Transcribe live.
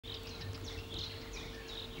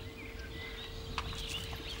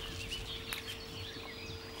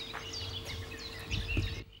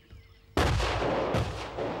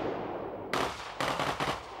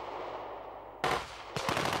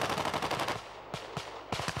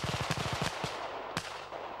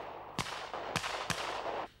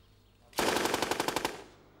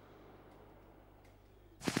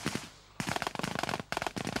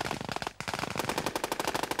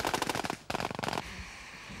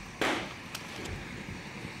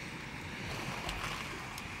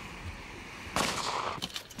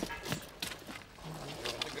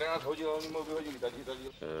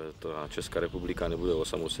Ta Česká republika nebude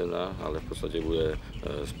osamocená, ale v podstatě bude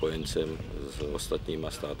spojencem s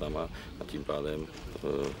ostatníma státama a tím pádem,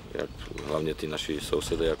 jak hlavně ty naši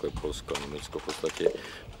sousedé, jako je Polsko a Německo, v podstatě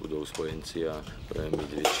budou spojenci a budeme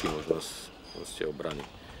mít větší možnost vlastně obrany,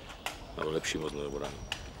 nebo lepší možnost obrany.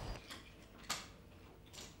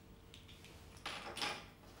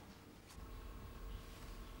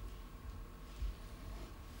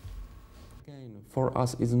 For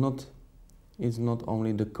us, is not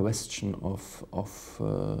only the question of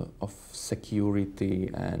security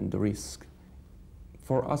and risk.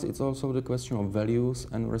 For us, it's also the question of values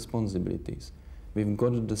and responsibilities. We've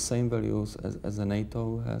got the same values as the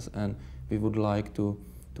NATO has, and we would like to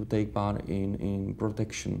take part in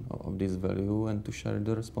protection of this value and to share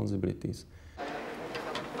the responsibilities.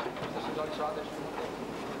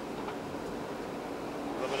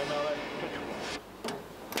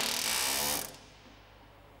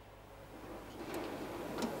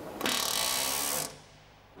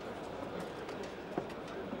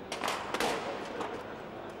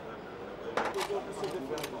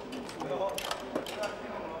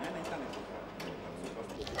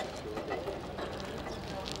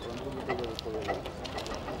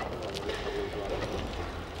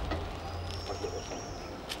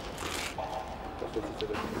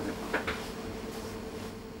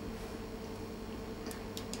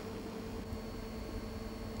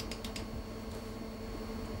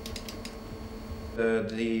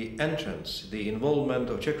 The entrance, the involvement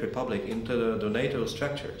of Czech Republic into the NATO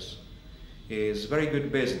structures is very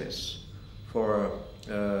good business for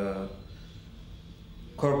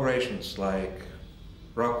corporations like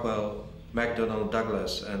Rockwell, McDonnell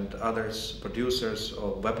Douglas and others producers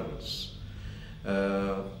of weapons.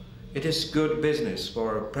 It is good business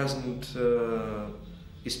for present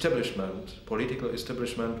establishment, political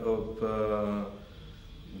establishment of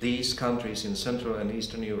these countries in Central and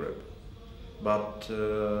Eastern Europe. But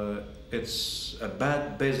it's a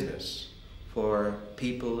bad business for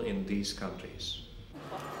people in these countries.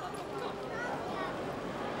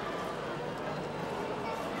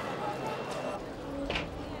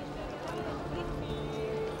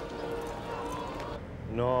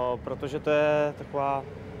 No, protože to je taková,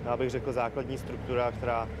 já bych řekl, základní struktura,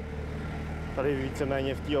 která tady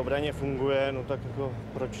víceméně v té obraně funguje, no tak jako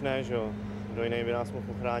proč ne, že jo? Kdo jiný by nás mohl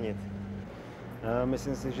ochránit?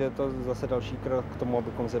 Myslím si, že je to zase další krok k tomu,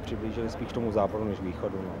 abychom se přiblížili spíš k tomu západu než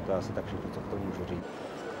východu. No. To je asi tak všechno, co k tomu můžu říct.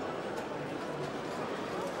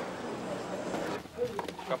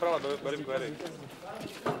 Kaprala, berím query.